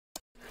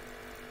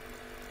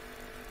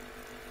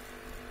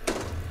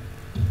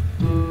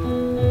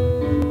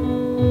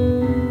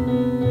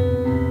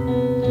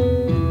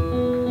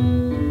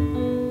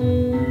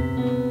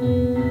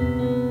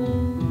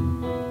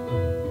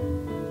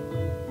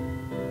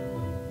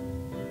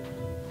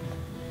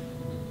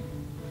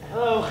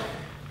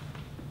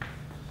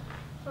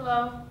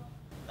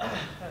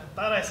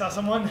saw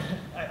someone.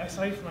 I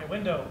saw you from my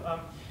window.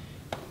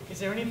 Is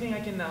there anything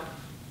can I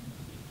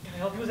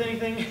help you with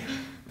anything?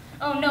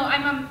 Oh no,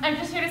 I'm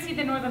just here to see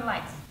the Northern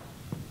Lights.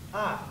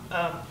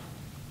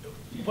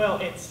 Well,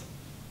 it's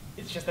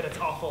just that it's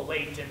awful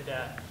late and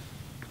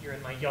you're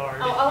in my yard.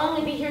 Oh, I'll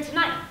only be here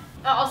tonight.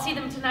 I'll see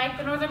them tonight,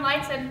 the Northern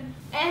Lights, and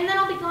then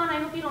I'll be gone. I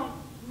hope you don't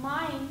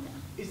mind.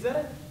 Is that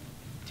a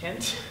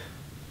tent?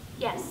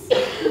 Yes. You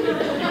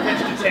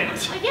mentioned a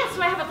tent. Yeah,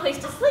 so I have a place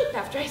to sleep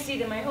after I see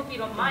them. I hope you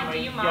don't mind. Do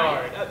you mind?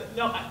 Yard.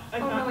 No, I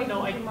think you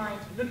mind.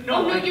 No,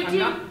 oh, no, you do.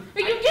 Not,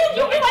 you do.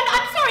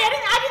 I'm sorry.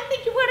 I didn't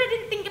think you would. I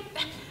didn't think.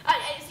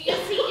 You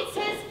see, it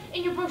says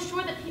in your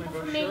brochure that people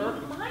from Maine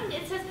wouldn't mind.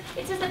 It says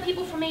that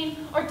people from Maine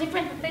are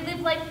different. That they live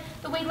like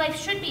the way life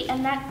should be,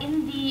 and that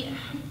in the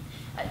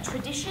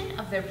tradition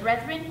of their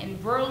brethren in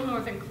rural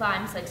northern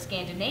climes like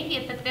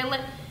Scandinavia, that they'll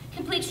let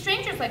complete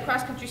strangers like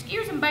cross-country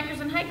skiers and bikers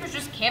and hikers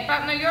just camp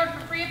out in their yard for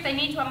free if they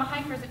need to. I'm a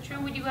hiker. Is it true?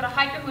 Would you let a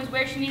hiker who is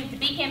where she needed to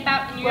be camp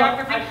out in your yard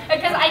for free?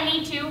 Because I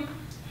need to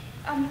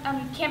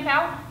camp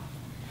out.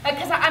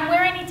 Because I'm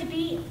where I need to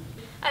be.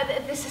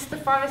 This is the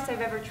farthest I've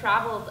ever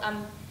traveled.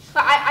 I'm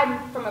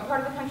from a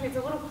part of the country that's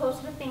a little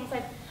closer to things.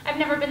 I've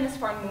never been this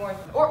far north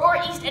or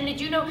east. And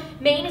did you know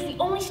Maine is the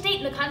only state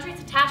in the country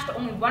that's attached to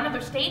only one other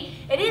state?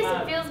 It is.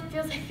 It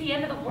feels like the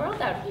end of the world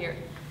out here.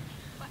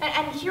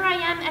 And here I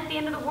am at the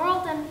end of the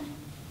world, and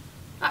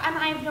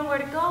I have nowhere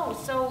to go.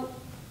 So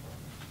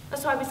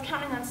I was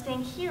counting on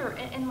staying here,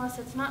 unless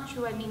it's not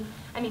true. I mean,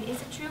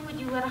 is it true? Would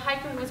you let a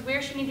hiker who was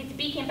where she needed to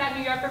be camp out in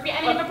New York for free?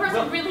 I mean, if a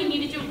person really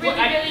needed to,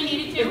 really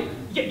needed to.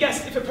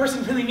 Yes, if a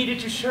person really needed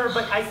to, sure.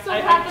 But I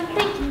have been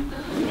thinking.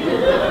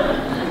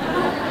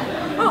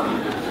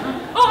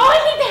 Oh, I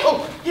need that.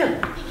 Oh,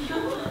 here.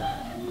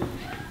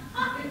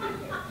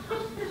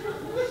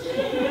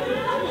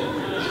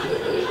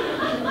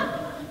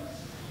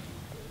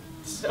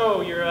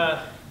 So you're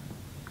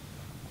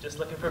just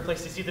looking for a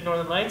place to see the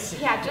Northern Lights?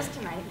 Yeah, just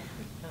tonight.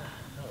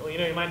 Well,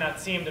 you might not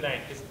see them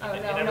tonight. Oh,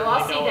 no,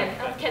 I'll see them,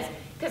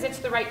 because it's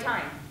the right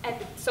time.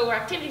 Solar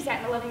activity's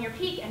at an 11-year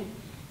peak,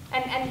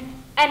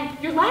 and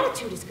your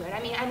latitude is good.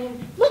 I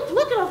mean,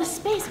 look at all the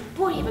space.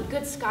 Boy, you have a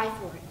good sky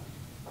for it.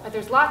 But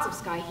there's lots of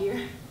sky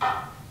here.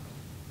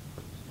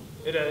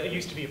 It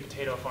used to be a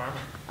potato farm.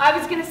 I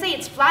was gonna say,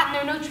 it's flat and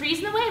there are no trees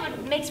in the way, but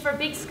it makes for a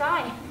big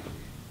sky.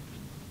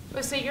 Oh,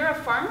 so you're a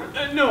farmer?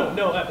 No,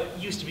 it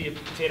used to be a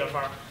potato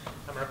farm.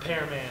 I'm a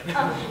repairman.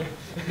 Oh.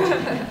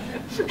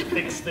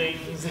 Fix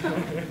things.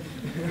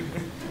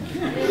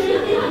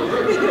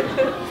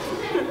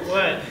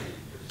 What?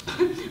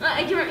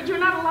 You're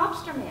not a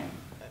lobster man.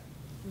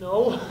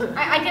 No.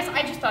 I guess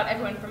I just thought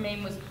everyone from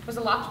Maine was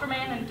a lobster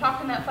man and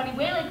talked in that funny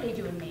way like they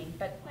do in Maine.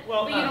 But you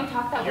don't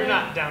talk that way. You're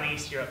not down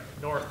east, you're up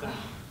north. And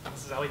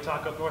this is how we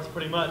talk up north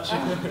pretty much.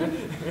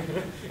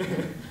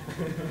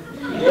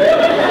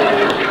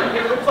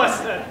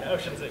 Plus, the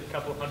ocean's a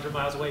couple hundred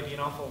miles away. It'd be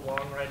an awful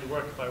long ride to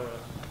work if I were a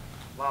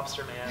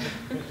lobster man.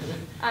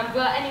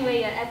 Well,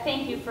 anyway,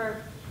 thank you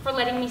for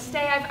letting me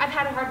stay. I've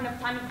had a hard enough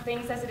time with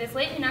things as it is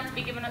lately not to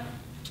be given up.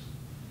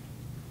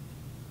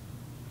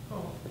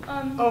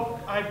 I'm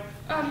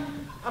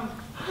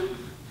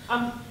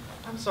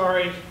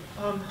sorry.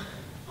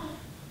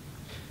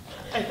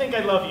 I think I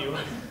love you.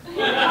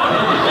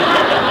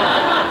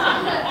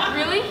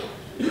 Really?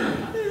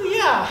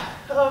 Yeah.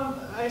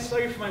 I saw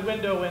you from my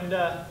window and,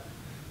 I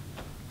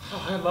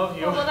love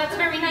you. Well, that's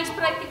very nice,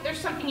 but I think there's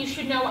something you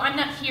should know. I'm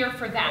not here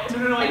for that.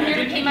 No, I'm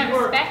here to pay my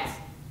respects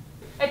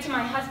to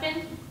my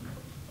husband.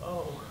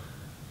 Oh.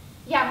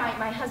 Yeah,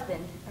 my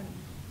husband.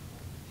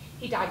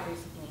 He died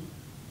recently.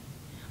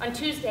 On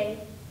Tuesday,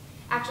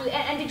 actually,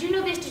 and did you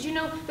know this? Did you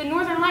know the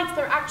Northern Lights,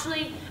 they're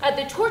actually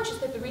the torches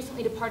that the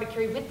recently departed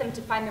carry with them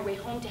to find their way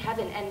home to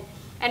heaven.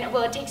 And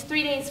well, it takes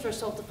 3 days for a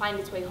soul to find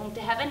its way home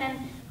to heaven,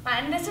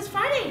 and this is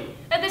Friday.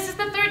 This is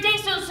the 3rd day,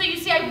 so you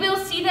see, I will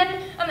see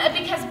them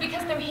because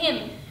they're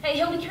him.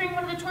 He'll be carrying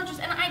one of the torches,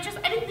 and I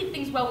didn't think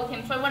things well with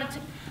him, so I wanted to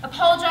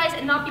apologize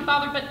and not be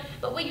bothered,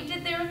 but what you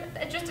did there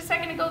just a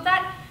second ago,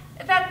 that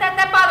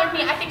bothered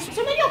me. I think so.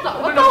 Maybe I'll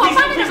go. No,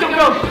 please don't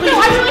go. Please,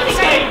 no, I really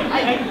think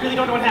I really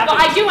don't know what happened.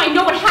 Well, I do. I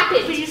know what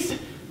happened. Please,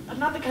 I'm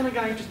not the kind of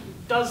guy who just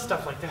does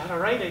stuff like that. All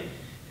right,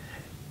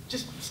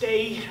 just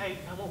stay. I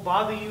won't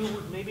bother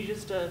you. Maybe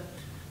just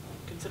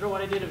consider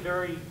what I did a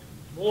very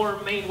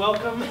warm Maine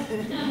welcome.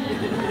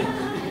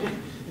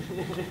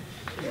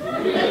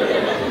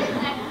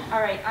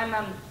 All right.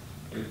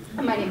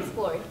 My name's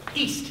Glory.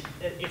 East.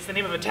 It's the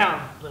name of a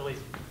town, a little ways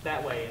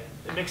that way.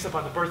 A mix-up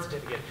on the birth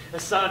certificate. A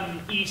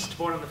son, East,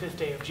 born on the 5th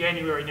day of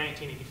January,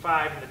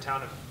 1985, in the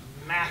town of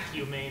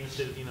Matthew, Maine,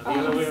 instead of, the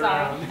other way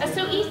around.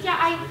 So East,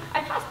 yeah,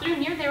 I passed through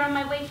near there on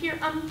my way here.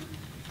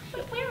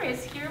 Where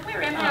is here?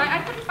 Where am I?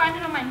 I couldn't find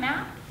it on my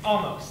map.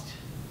 Almost.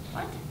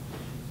 What?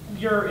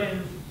 You're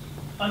in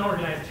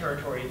unorganized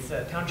territory. It's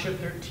Township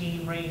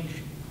 13,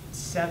 Range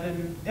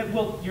 7.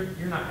 Well,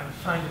 you're not going to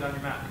find it on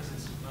your map because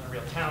it's not a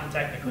real town,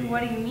 technically.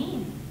 What do you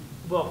mean?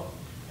 Well,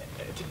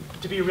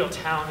 to be a real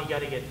town, you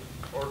got to get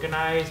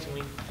organized, and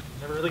we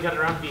never really got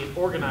around to being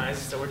organized,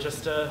 so we're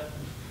just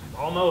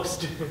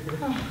Almost.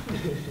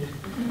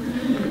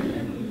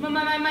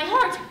 My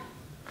heart!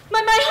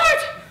 My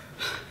heart!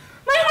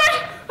 My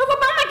heart! Oh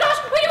my gosh!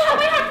 Will you have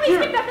my heart? Please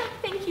give that back.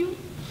 Thank you.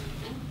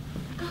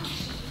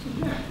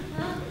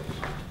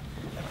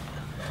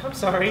 I'm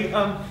sorry.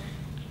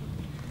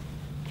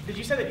 Did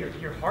you say that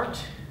your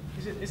heart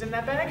is in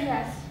that bag?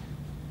 Yes.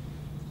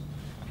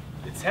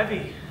 It's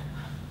heavy.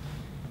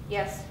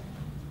 Yes.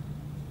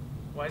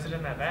 Why is it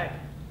in that bag?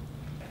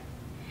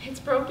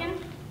 It's broken.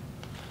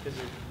 Is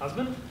your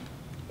husband?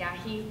 Yeah,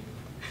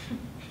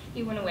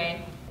 he went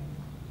away.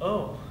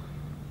 Oh.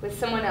 With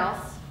someone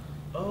else.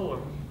 Oh,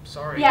 I'm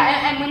sorry.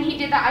 Yeah, and when he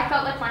did that, I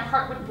felt like my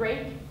heart would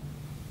break.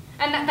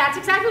 And that's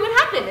exactly what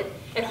happened.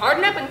 It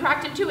hardened up and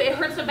cracked in two. It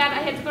hurt so bad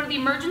I had to go to the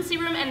emergency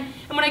room, and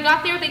when I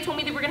got there, they told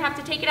me they were going to have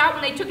to take it out.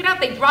 When they took it out,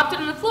 they dropped it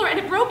on the floor, and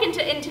it broke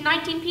into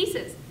 19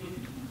 pieces.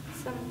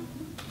 Some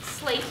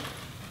slate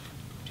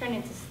turned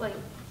into slate.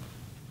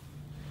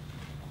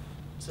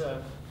 It's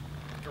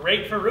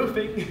great for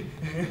roofing.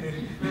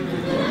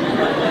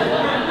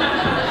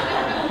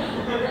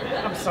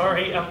 I'm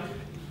sorry.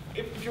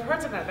 If your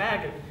heart's in that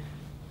bag,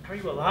 how are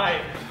you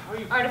alive? How are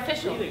you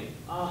Artificial. breathing?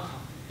 Oh.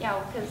 Yeah,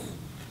 well, because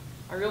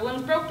our real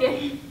one's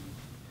broken.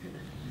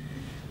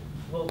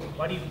 Well,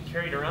 why do you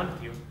carry it around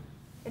with you?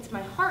 It's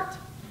my heart.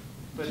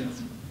 But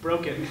it's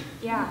broken.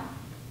 Yeah.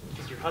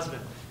 It's your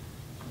husband.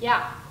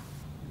 Yeah.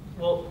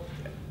 Well,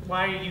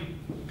 why are you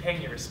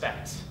paying your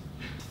respects?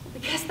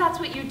 Because that's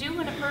what you do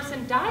when a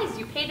person dies.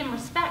 You pay them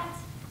respect.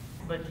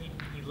 But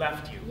he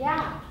left you.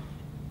 Yeah.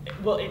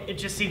 Well, it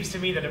just seems to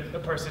me that a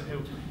person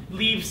who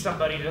leaves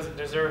somebody doesn't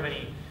deserve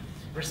any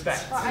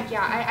respect. Well,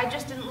 I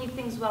just didn't leave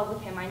things well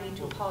with him. I need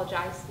to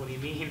apologize. What do you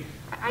mean?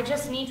 I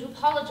just need to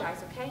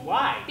apologize, okay?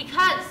 Why?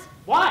 Because.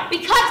 Why?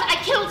 Because I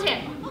killed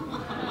him!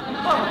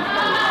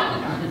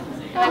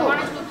 And I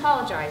wanted to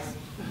apologize.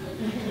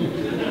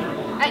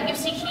 You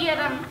see, he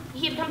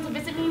had come to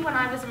visit me when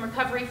I was in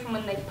recovery from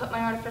when they put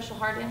my artificial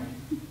heart in.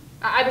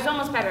 I was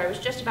almost better. I was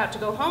just about to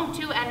go home,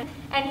 too, and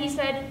he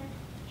said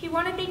he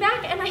wanted me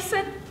back, and I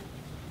said,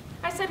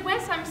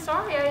 Wes, I'm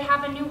sorry, I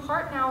have a new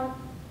heart now.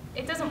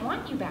 It doesn't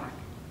want you back.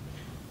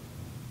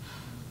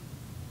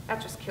 That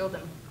just killed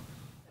him.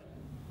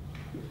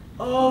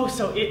 Oh,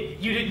 so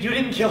you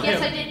didn't kill him?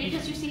 Yes, I did,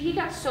 because you see, he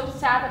got so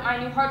sad that my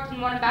new heart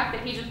didn't want him back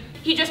that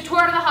he just tore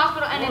out of the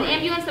hospital, and an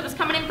ambulance that was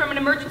coming in from an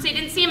emergency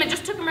didn't see him and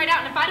just took him right out.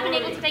 And if I'd have been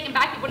able to take him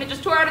back, he wouldn't have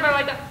just tore out of there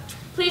like that.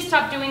 Please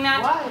stop doing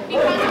that. Why?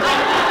 Because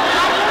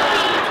I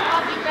need to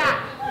help you back.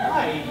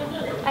 Why?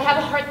 I have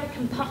a heart that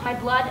can pump my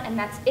blood, and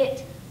that's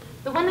it.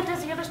 The one that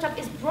does the other stuff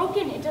is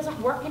broken. It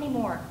doesn't work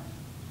anymore.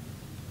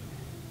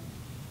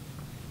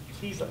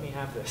 Please let me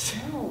have this.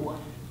 No.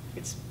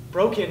 It's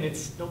broken.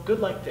 It's no good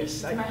like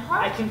this. It's my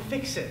heart. I can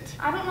fix it.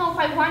 I don't know if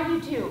I want you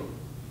to.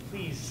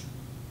 Please.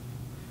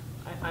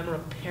 I'm a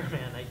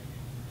repairman. I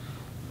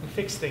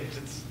fix things.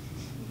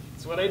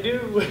 It's what I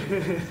do.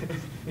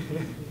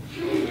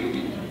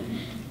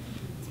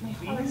 It's my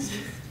heart. Please.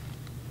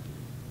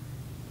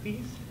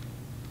 Please.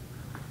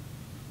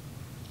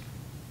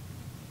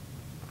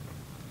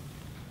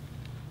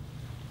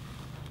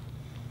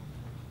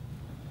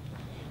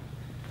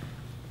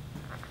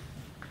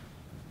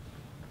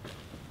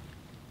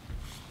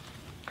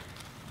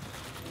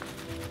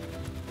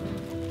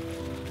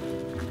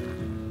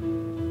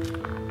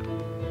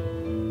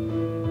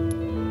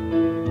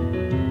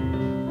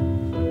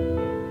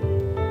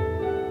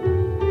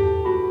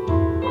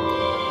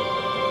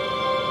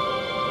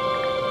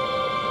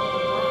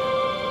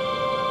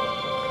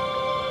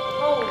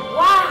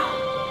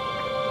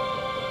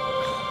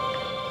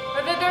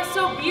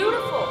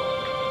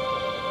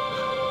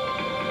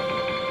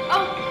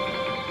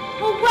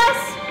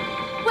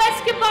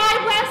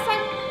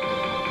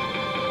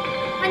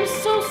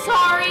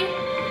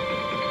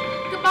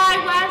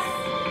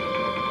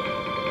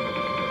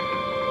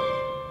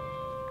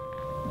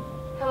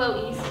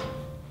 Hello, East.